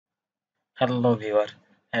Hello viewer,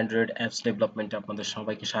 Android apps ডেভেলপমেন্টে আপনাদের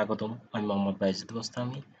সবাইকে স্বাগতম। আমি মোহাম্মদ বাইজিদ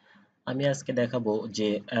গোস্তামি। আমি আজকে দেখাবো যে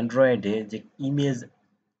অ্যান্ড্রয়েডে যে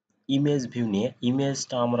ইমেজ ভিউ নিয়ে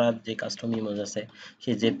ইমেজটা আমরা যে কাস্টম ইমেজ আছে,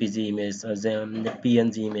 সেই জেপিজি ইমেজ, যে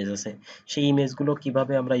পিএনজি ইমেজ আছে, সেই ইমেজগুলো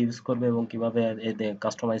কিভাবে আমরা ইউজ করবো এবং কিভাবে এতে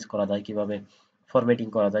কাস্টমাইজ করা যায়, কিভাবে ফরম্যাটিং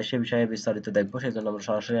করা যায় সে বিষয়ে বিস্তারিত দেখবো। সেই জন্য আমরা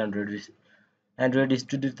সরাসরি অ্যান্ড্রয়েড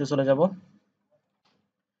স্টুডিওতে চলে যাব।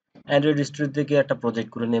 অ্যান্ড্রয়েড স্টুডিও থেকে একটা প্রজেক্ট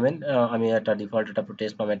করে নেবেন। আমি একটা ডিফল্ট একটা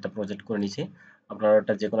টেস্ট নামে একটা প্রজেক্ট করে নিছি। আপনারা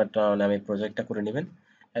একটা যে কোনো একটা নামে প্রজেক্টটা করে নেবেন।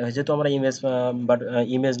 যেহেতু আমরা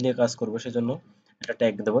ইমেজ নিয়ে কাজ করব, সেজন্য একটা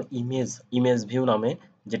ট্যাগ দেবো ইমেজ ভিউ নামে।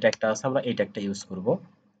 যে ট্যাগটা আছে আমরা এই ট্যাগটা ইউজ করব।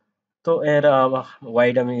 তো এর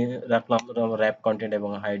ওয়াইড আমি রাখলাম র্যাপ কন্টেন্ট এবং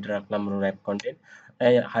হাইড রাখলাম র্যাপ কন্টেন্ট।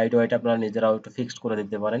 এই হাইড ওয়াইড আপনারা নিজেরাও একটু ফিক্সড করে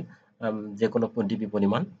দিতে পারেন, যে কোনো ডিপি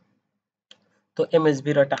পরিমাণ। তো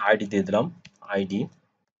এমএসভির একটা আইডি দিয়ে দিলাম। ID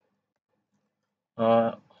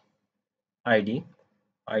ID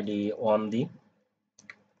ID on the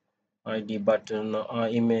ID button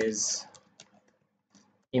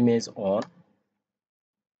image on.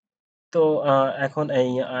 তো এখন এই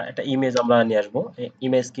একটা ইমেজ আমরা নিয়ে আসবো।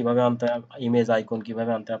 ইমেজ কিভাবে আনতে, ইমেজ আইকন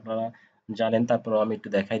কিভাবে আনতে আপনারা জানেন, তারপর আমি একটু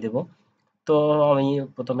দেখাই দেব। তো আমি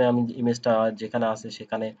প্রথমে আমি ইমেজটা যেখানে আছে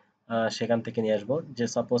সেখান থেকে নিয়ে আসবো। যে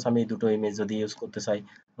সাপোজ আমি দুটো ইমেজ যদি ইউজ করতে চাই,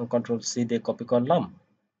 কন্ট্রোল সি দিয়ে কপি করলাম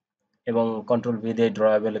এবং কন্ট্রোল ভি দিয়ে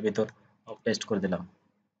ড্রয়াবেলের ভিতর পেস্ট করে দিলাম।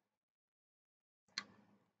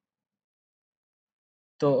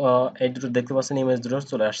 তো এই দুটো দেখতে পাচ্ছেন, ইমেজ দুটো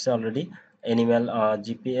চলে আসছে অলরেডি। অ্যানিম্যাল,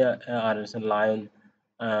 জিপি আর লায়ন,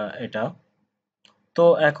 এটা। তো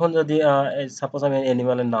এখন যদি সাপোজ আমি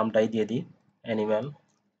অ্যানিমালের নামটাই দিয়ে দিই, অ্যানিম্যাল,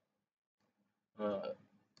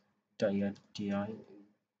 টাইগার, টিআই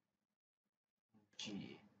জি,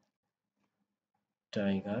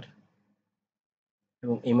 টাইগার।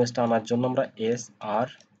 এবং ইমেজটা আনার জন্য আমরা এস আর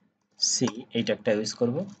সি এই ট্যাগটা ইউজ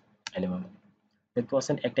করব, অ্যানিমাল। দেখতে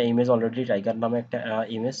পাচ্ছেন একটা ইমেজ অলরেডি টাইগার নামে একটা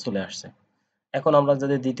ইমেজ চলে আসছে। এখন আমরা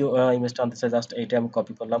যদি দ্বিতীয় ইমেজটা আনতে চাই, জাস্ট এইটা আমি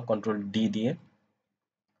কপি করলাম কন্ট্রোল ডি দিয়ে।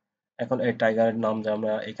 এখন এই টাইগারের নাম যে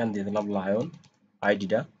আমরা এখানে দিয়ে দিলাম লায়ন,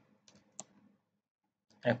 আইডিটা।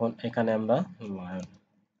 এখন এখানে আমরা লায়ন,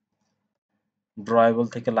 ড্রয়েবল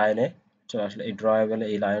থেকে লায়নে চলে আসলো। এই ড্রয়েবলে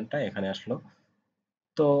এই লায়নটা এখানে আসলো।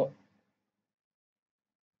 তো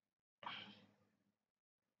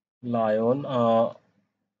লায়ন,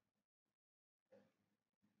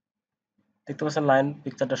 দেখতে পাচ্ছেন লায়ন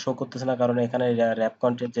পিকচারটা শো করতেছে না, কারণ এখানে র্যাপ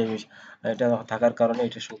কন্টেন্ট যে এটা থাকার কারণে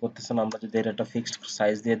এটা শো করতেছে না। আমরা যদি এর একটা ফিক্সড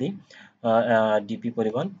সাইজ দিয়ে দিই, ডিপি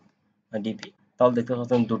পরিমাণ, ডিপি, তাহলে দেখতে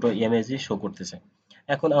পাচ্ছেন দুটো ইমেজই শো করতেছে।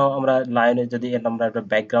 এখন আমরা লায়নে যদি আমরা একটা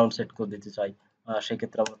ব্যাকগ্রাউন্ড সেট করে দিতে চাই,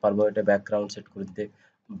 সেক্ষেত্রে আমরা পারবো এটা ব্যাকগ্রাউন্ড সেট করে দিতে।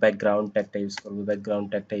 ব্যাকগ্রাউন্ড ট্যাগটা ইউজ করবো। ব্যাকগ্রাউন্ড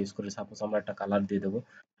ট্যাগটা ইউজ করে সাপোজ আমরা একটা কালার দিয়ে দেবো,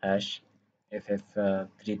 হ্যাশ FF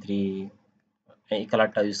 33, এই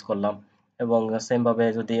কালারটা ইউজ করলাম। এবং সেম ভাবে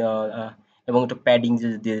যদি এবং একটু প্যাডিং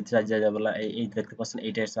যদি দিয়ে দিতে চাই, যে বলা এই দেখতে পাচ্ছেন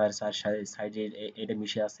এইটার সাইডে এটা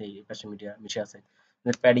মিশে আছে, এই পাশে মিশে আছে,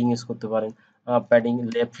 প্যাডিং ইউজ করতে পারেন। প্যাডিং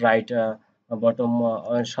লেফট রাইট বটম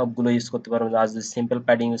সবগুলো ইউজ করতে পারেন। আর যদি সিম্পল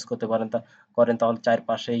প্যাডিং ইউজ করতে পারেন করেন, তাহলে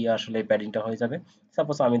চারপাশেই আসলে এই প্যাডিংটা হয়ে যাবে।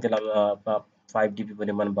 সাপোজ আমি দিলাম 5 ডিপি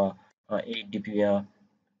পরিমাণ বা 8 ডিপি,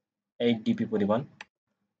 8 ডিপি পরিমাণ।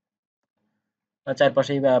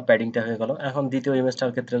 চারপাশেই প্যাডিংটা হয়ে গেল। এখন দ্বিতীয়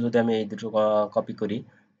ইমেজটার ক্ষেত্রে যদি আমি এই দুটো কপি করি,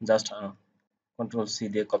 জাস্ট কন্ট্রোল সি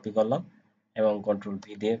দিয়ে কপি করলাম এবং কন্ট্রোল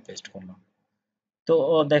ভি দিয়ে পেস্ট করলাম। তো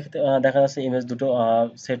দেখা যাচ্ছে ইমেজ দুটো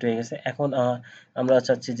সেট হয়ে গেছে। এখন আমরা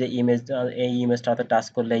চাচ্ছি যে এই ইমেজটাতে টাচ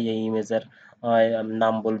করলে এই ইমেজের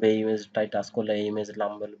নাম বলবে, এই ইমেজটাই টাচ করলে এই ইমেজের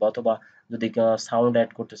নাম বলবে, অথবা যদি সাউন্ড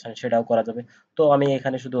অ্যাড করতে চান সেটাও করা যাবে। তো আমি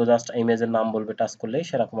এখানে শুধু জাস্ট ইমেজের নাম বলবে, টাচ করলেই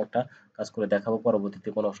সেরকম একটা কাজ করে দেখাবো, পরবর্তীতে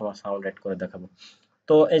কোনো সময় সাউন্ড অ্যাড করে দেখাবো।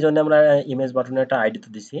 তো এই জন্য আমরা ইমেজ বাটনে একটা আইডি তো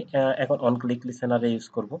দিছি। এখন অন ক্লিক লিসেনারে ইউজ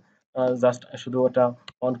করব। জাস্ট শুধু ওটা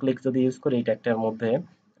অন ক্লিক যদি ইউজ করি, এই ট্যাগটার মধ্যে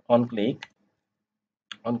অন ক্লিক,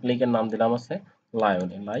 অন ক্লিকের নাম দিলাম আছে লায়ন,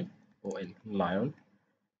 LION, লায়ন।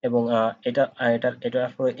 এবং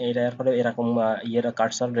এটার পরে এরকম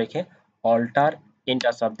কার্সর রেখে অল্টার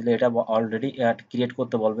এন্টার চাপ দিলে এটা অলরেডি ক্রিয়েট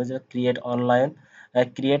করতে বলবে, যে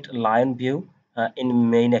create lion view in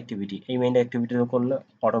main activity. এই মেইন অ্যাক্টিভিটি করলে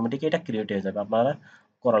অটোমেটিক এটা ক্রিয়েট হয়ে যাবে, আপনারা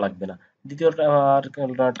করা লাগবে না। দ্বিতীয়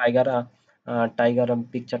টাইগার টাইগার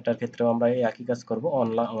পিকচারটার ক্ষেত্রেও আমরা এই একই কাজ করব। On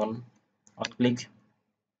on on click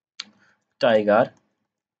tiger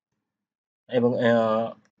এবং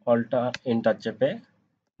অল্টা এন্টার চেপে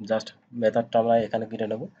জাস্ট মেথডটা আমরা এখানে কিনে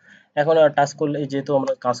নেব। এখন টাচ করলে যেহেতু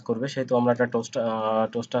আমরা কাজ করবে, সেহেতু আমরা একটা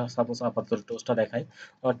টোস্টটা সাপোজ আপাতত টোস্টটা দেখাই।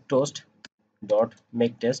 Toast dot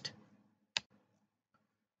make test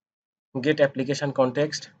gate application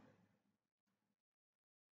context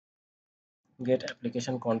get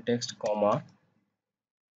application context comma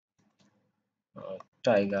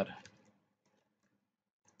tiger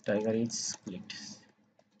tiger is clicked।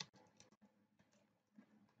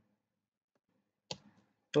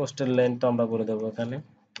 টোস্টের length আমরা বলে দেবো এখানে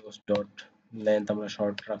টোস্ট ডট লেন্থ আমরা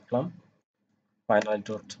শর্ট রাখলাম, ফাইনাল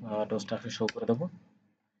ডট টোস্ট আসলে শো করে দেবো।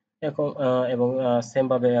 এখন এবং সেম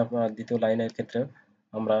ভাবে দ্বিতীয় লাইনের ক্ষেত্রে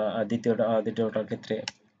আমরা দ্বিতীয়টার ক্ষেত্রে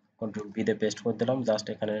কন্ট্রোল ভি দিয়ে পেস্ট করে দিলাম, জাস্ট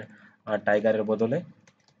এখানে টাইগারের বদলে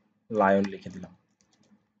লায়ন লিখে দিলাম।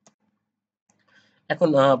 এখন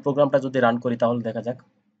প্রোগ্রামটা যদি রান করি তাহলে দেখা যাক।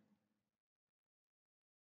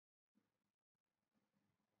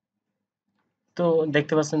 তো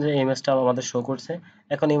দেখতে পাচ্ছেন যে ইমেজটা আমাদের শো করছে।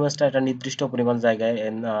 এখন ইমেজটা একটা নির্দিষ্ট পরিমাণ জায়গায়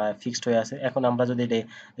ফিক্সড হয়ে আছে। এখন আমরা যদি এটা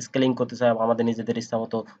স্কেলিং করতে চাই, আমাদের নিজেদের ইচ্ছা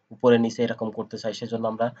মতো উপরে নিচে এরকম করতে চাই, সেজন্য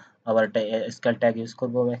আমরা আবার একটা স্কেল ট্যাগ ইউজ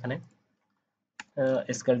করবো এখানে।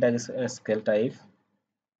 Scale tag scale type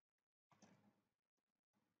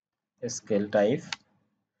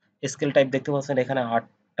scale type দেখতে পাচ্ছেন এখানে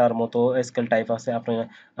 ৮টার মতো স্কেল টাইপ আছে। আপনি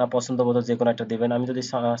পছন্দ মতো যে কোনো একটা দিবেন। আমি যদি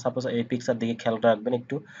সাপোজ এই পিকচার দিকে খেয়াল রাখবেন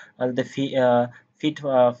একটু, যদি fit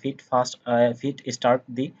fit first fit start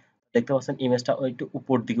দিই, দেখতে পাচ্ছেন ইমেজটা একটু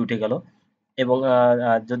উপর দিকে উঠে গেল। এবং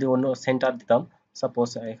যদি অন্য সেন্টার দিতাম, সাপোজ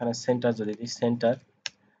এখানে সেন্টার যদি দিই, সেন্টার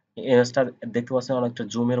ইমেজটা দেখতে পাচ্ছেন অনেকটা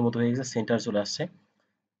জুমের মতো হয়ে গেছে, সেন্টার চলে আসছে।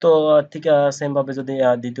 তো ঠিক সেম ভাবে যদি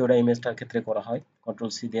দ্বিতীয়টা ইমেজটার ক্ষেত্রে করা হয়, কন্ট্রোল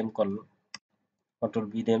সি দিয়ে করলাম, কন্ট্রোল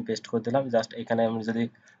ভি দিয়ে পেস্ট করে দিলাম, জাস্ট এখানে আমি যদি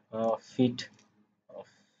ফিট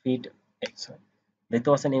ফিট দেখতে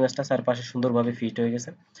পাচ্ছেন ইমেজটা চারপাশে সুন্দরভাবে ফিট হয়ে গেছে।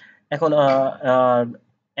 এখন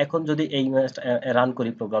এখন যদি এই ইমেজটা রান করি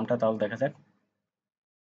প্রোগ্রামটা, তাহলে দেখা যাক।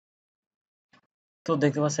 তো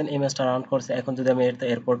দেখতে পাচ্ছেন ইমেজটা রান করছে। এখন যদি আমি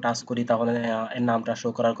এরপর টাচ করি তাহলে এর নামটা শো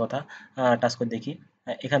করার কথা। টাচ করে দেখি,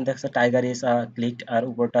 এখানে দেখছে টাইগার ইজ ক্লিকড, আর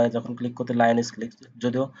উপরটা যখন ক্লিক করতে লায়ন ইজ ক্লিক।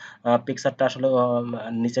 যদিও পিকচারটা আসলে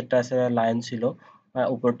নিচেরটা আছে লায়ন ছিল,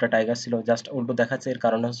 উপরটা টাইগার ছিল, জাস্ট উল্টো দেখাচ্ছে। এর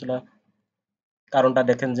কারণ হচ্ছিল, কারণটা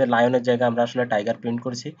দেখেন যে লায়নের জায়গায় আমরা আসলে টাইগার প্রিন্ট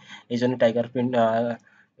করেছি, এই জন্য টাইগার প্রিন্ট।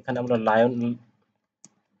 এখানে আমরা লায়ন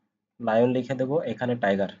লায়ন লিখে দেবো, এখানে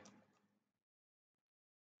টাইগার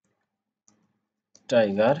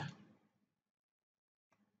টাইগার।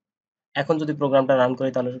 এখন যদি প্রোগ্রামটা রান করি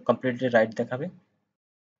তাহলে কমপ্লিটলি রাইট দেখাবে।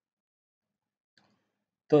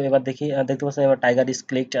 তো এবার দেখি, দেখতে পাচ্ছেন এবার টাইগার ইজ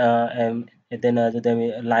ক্লিকড, দেন যদি আমি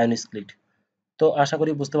লায়ন ইজ ক্লিকড। তো আশা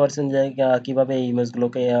করি বুঝতে পারছেন যে কিভাবে এই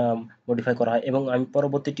ইমেজগুলোকে মডিফাই করা হয়, এবং আমি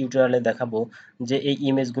পরবর্তী টিউটোরিয়ালে দেখাবো যে এই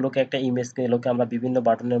ইমেজগুলোকে, একটা ইমেজগুলোকে আমরা বিভিন্ন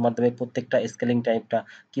বাটনের মাধ্যমে প্রত্যেকটা স্কেলিং টাইপটা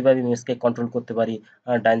কিভাবে ইমেজকে কন্ট্রোল করতে পারি,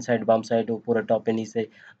 ডাইন সাইড বাম সাইড উপরে টপে নিচে,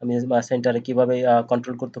 আমি সেন্টারে কিভাবে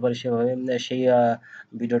কন্ট্রোল করতে পারি সেভাবে। সেই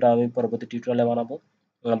ভিডিওটা আমি পরবর্তী টিউটোরিয়ালে বানাবো।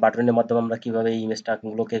 বাটনের মাধ্যমে আমরা কিভাবে এই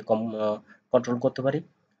ইমেজটাগুলোকে কন্ট্রোল করতে পারি।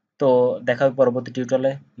 তো দেখা হবে পরবর্তী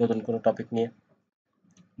টিউটোরিয়ালে নতুন কোনো টপিক নিয়ে।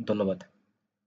 ধন্যবাদ।